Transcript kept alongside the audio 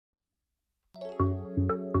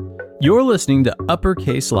You're listening to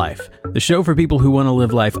Uppercase Life, the show for people who want to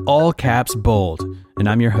live life all caps bold. And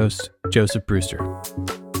I'm your host, Joseph Brewster.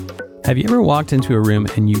 Have you ever walked into a room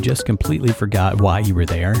and you just completely forgot why you were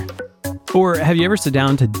there? Or have you ever sat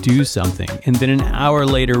down to do something and then an hour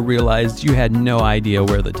later realized you had no idea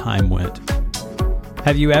where the time went?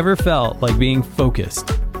 Have you ever felt like being focused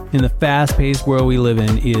in the fast-paced world we live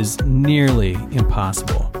in is nearly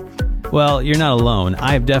impossible? Well, you're not alone.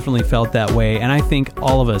 I've definitely felt that way, and I think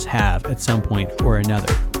all of us have at some point or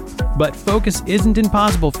another. But focus isn't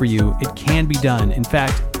impossible for you. It can be done. In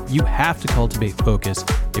fact, you have to cultivate focus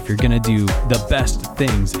if you're going to do the best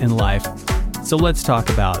things in life. So let's talk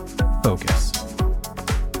about focus.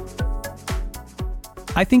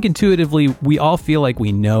 I think intuitively we all feel like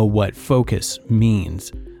we know what focus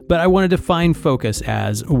means, but I want to define focus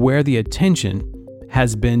as where the attention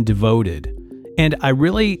has been devoted. And I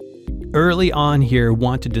really early on here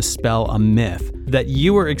want to dispel a myth that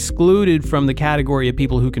you are excluded from the category of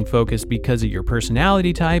people who can focus because of your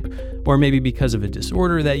personality type or maybe because of a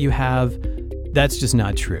disorder that you have. That's just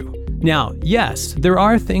not true. Now, yes, there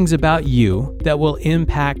are things about you that will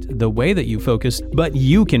impact the way that you focus, but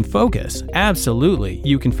you can focus. Absolutely,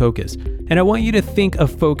 you can focus. And I want you to think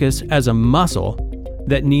of focus as a muscle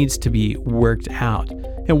that needs to be worked out.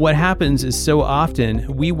 And what happens is so often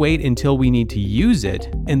we wait until we need to use it,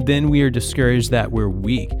 and then we are discouraged that we're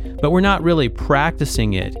weak. But we're not really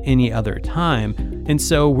practicing it any other time, and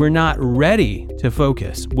so we're not ready to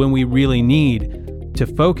focus when we really need to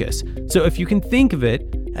focus. So if you can think of it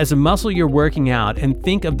as a muscle you're working out and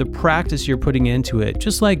think of the practice you're putting into it,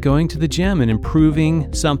 just like going to the gym and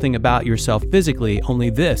improving something about yourself physically, only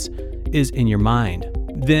this is in your mind,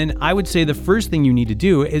 then I would say the first thing you need to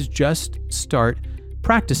do is just start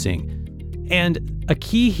practicing. And a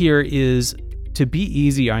key here is to be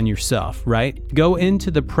easy on yourself, right? Go into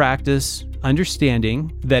the practice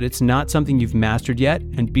understanding that it's not something you've mastered yet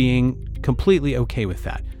and being completely okay with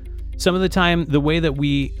that. Some of the time, the way that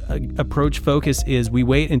we approach focus is we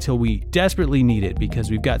wait until we desperately need it because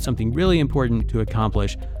we've got something really important to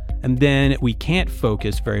accomplish, and then we can't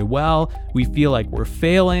focus very well. We feel like we're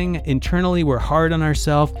failing. Internally, we're hard on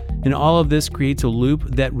ourselves, and all of this creates a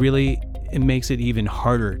loop that really makes it even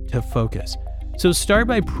harder to focus. So start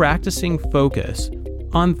by practicing focus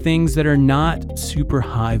on things that are not super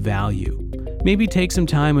high value. Maybe take some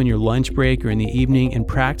time on your lunch break or in the evening and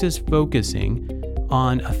practice focusing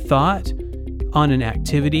on a thought, on an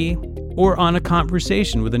activity, or on a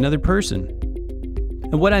conversation with another person.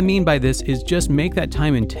 And what I mean by this is just make that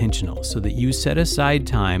time intentional so that you set aside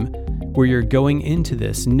time where you're going into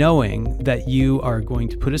this knowing that you are going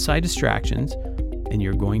to put aside distractions and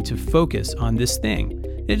you're going to focus on this thing.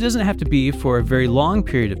 It doesn't have to be for a very long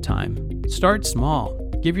period of time. Start small.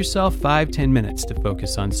 Give yourself 5-10 minutes to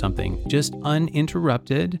focus on something, just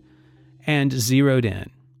uninterrupted and zeroed in.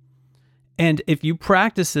 And if you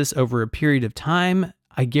practice this over a period of time,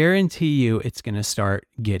 I guarantee you it's going to start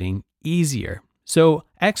getting easier. So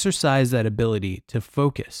exercise that ability to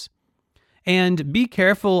focus. And be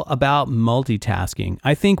careful about multitasking.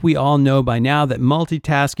 I think we all know by now that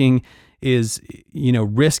multitasking is,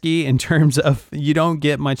 risky in terms of you don't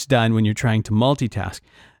get much done when you're trying to multitask.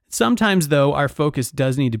 Sometimes, though, our focus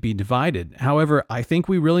does need to be divided. However, I think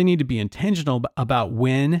we really need to be intentional about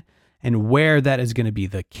when and where that is going to be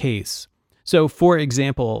the case. So, for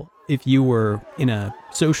example, if you were in a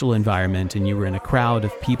social environment and you were in a crowd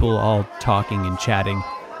of people all talking and chatting,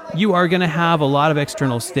 you are going to have a lot of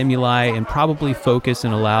external stimuli, and probably focus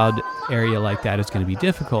in a loud area like that is going to be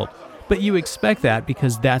difficult. But you expect that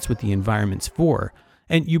because that's what the environment's for.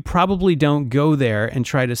 And you probably don't go there and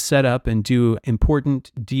try to set up and do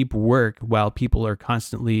important, deep work while people are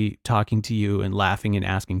constantly talking to you and laughing and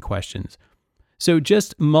asking questions. So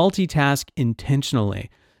just multitask intentionally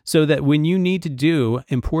so that when you need to do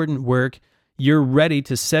important work, you're ready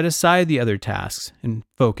to set aside the other tasks and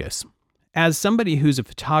focus. As somebody who's a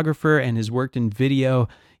photographer and has worked in video,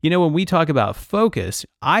 when we talk about focus,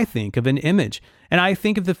 I think of an image. And I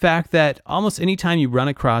think of the fact that almost anytime you run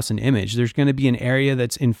across an image, there's going to be an area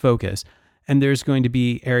that's in focus, and there's going to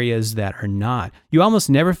be areas that are not. You almost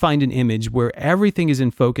never find an image where everything is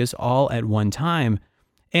in focus all at one time.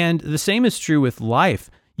 And the same is true with life.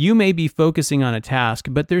 You may be focusing on a task,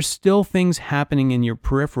 but there's still things happening in your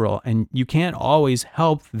peripheral, and you can't always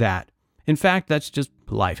help that. In fact, that's just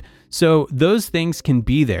life. So those things can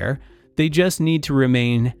be there. They just need to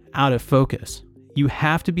remain out of focus. You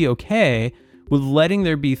have to be okay with letting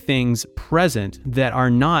there be things present that are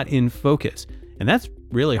not in focus. And that's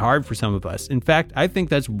really hard for some of us. In fact, I think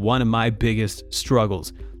that's one of my biggest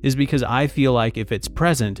struggles, is because I feel like if it's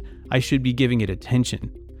present, I should be giving it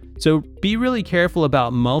attention. So be really careful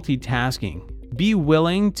about multitasking. Be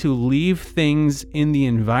willing to leave things in the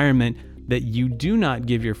environment that you do not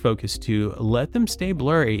give your focus to. Let them stay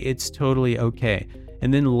blurry. It's totally okay.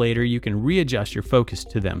 And then later you can readjust your focus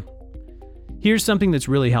to them. Here's something that's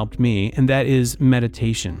really helped me, and that is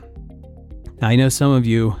meditation. Now, I know some of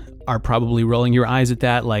you are probably rolling your eyes at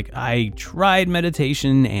that. Like, I tried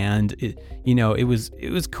meditation and it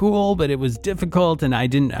was cool, but it was difficult and I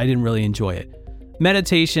didn't really enjoy it.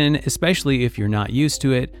 Meditation, especially if you're not used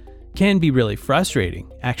to it, can be really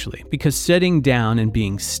frustrating, actually, because sitting down and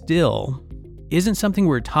being still isn't something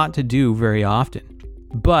we're taught to do very often.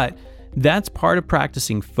 But that's part of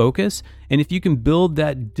practicing focus, and if you can build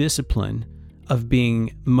that discipline of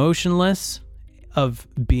being motionless, of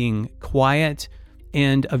being quiet,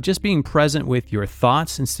 and of just being present with your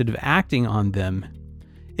thoughts instead of acting on them,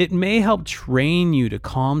 it may help train you to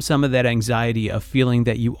calm some of that anxiety of feeling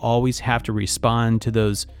that you always have to respond to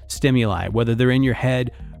those stimuli, whether they're in your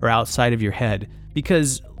head or outside of your head.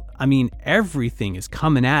 Because, everything is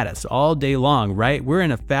coming at us all day long, right? We're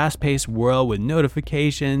in a fast-paced world with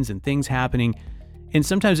notifications and things happening, and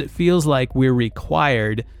sometimes it feels like we're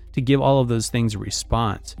required to give all of those things a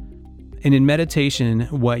response. And in meditation,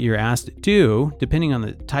 what you're asked to do, depending on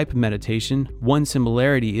the type of meditation, one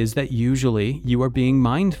similarity is that usually you are being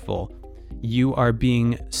mindful. You are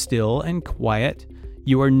being still and quiet.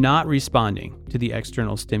 You are not responding to the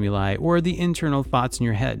external stimuli or the internal thoughts in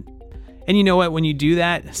your head. And you know what? When you do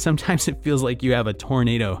that, sometimes it feels like you have a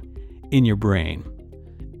tornado in your brain.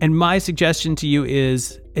 And my suggestion to you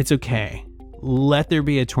is, it's okay. Let there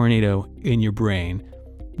be a tornado in your brain.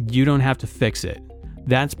 You don't have to fix it.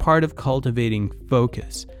 That's part of cultivating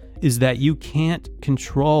focus, is that you can't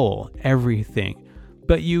control everything,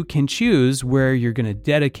 but you can choose where you're going to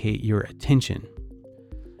dedicate your attention.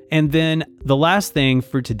 And then the last thing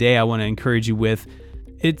for today I want to encourage you with,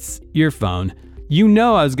 it's your phone. You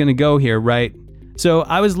know I was going to go here, right? So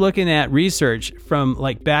I was looking at research from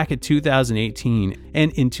back at 2018.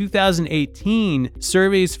 And in 2018,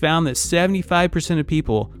 surveys found that 75% of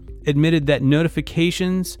people admitted that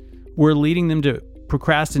notifications were leading them to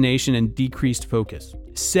procrastination and decreased focus.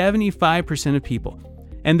 75% of people.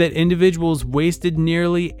 And that individuals wasted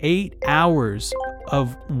nearly 8 hours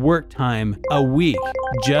of work time a week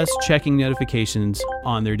just checking notifications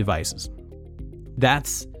on their devices.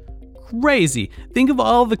 That's crazy. Think of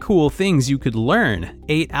all the cool things you could learn.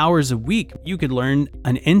 8 hours a week. You could learn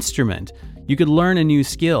an instrument. You could learn a new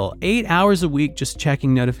skill. 8 hours a week just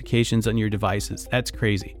checking notifications on your devices. That's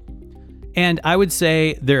crazy. And I would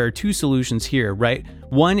say there are two solutions here, right?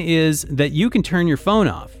 One is that you can turn your phone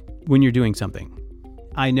off when you're doing something.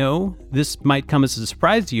 I know this might come as a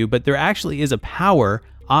surprise to you, but there actually is a power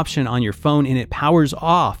option on your phone and it powers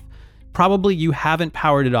off. Probably you haven't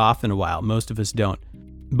powered it off in a while. Most of us don't,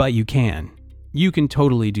 but you can. You can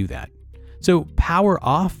totally do that. So power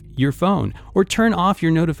off your phone or turn off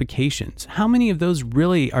your notifications. How many of those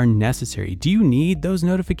really are necessary? Do you need those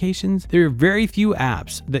notifications? There are very few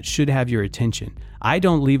apps that should have your attention. I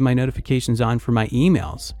don't leave my notifications on for my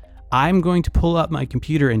emails. I'm going to pull up my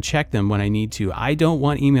computer and check them when I need to. I don't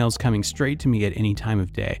want emails coming straight to me at any time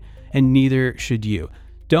of day, and neither should you.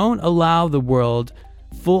 Don't allow the world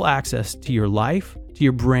full access to your life, to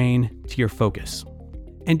your brain, to your focus.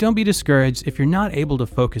 And don't be discouraged if you're not able to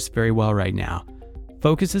focus very well right now.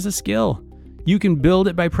 Focus is a skill. You can build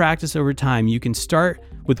it by practice over time. You can start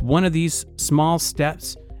with one of these small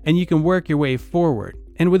steps and you can work your way forward.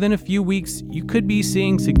 And within a few weeks, you could be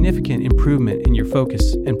seeing significant improvement in your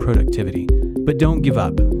focus and productivity. But don't give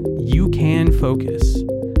up. You can focus.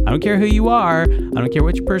 I don't care who you are. I don't care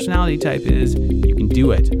what your personality type is. You can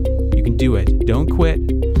do it. You can do it. Don't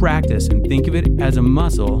quit. Practice and think of it as a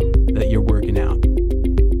muscle that you're working out.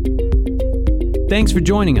 Thanks for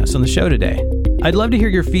joining us on the show today. I'd love to hear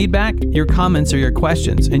your feedback, your comments, or your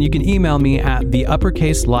questions, and you can email me at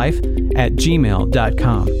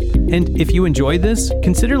theuppercaselife@gmail.com. And if you enjoyed this,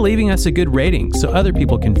 consider leaving us a good rating so other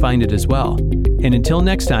people can find it as well. And until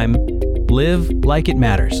next time, live like it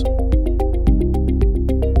matters.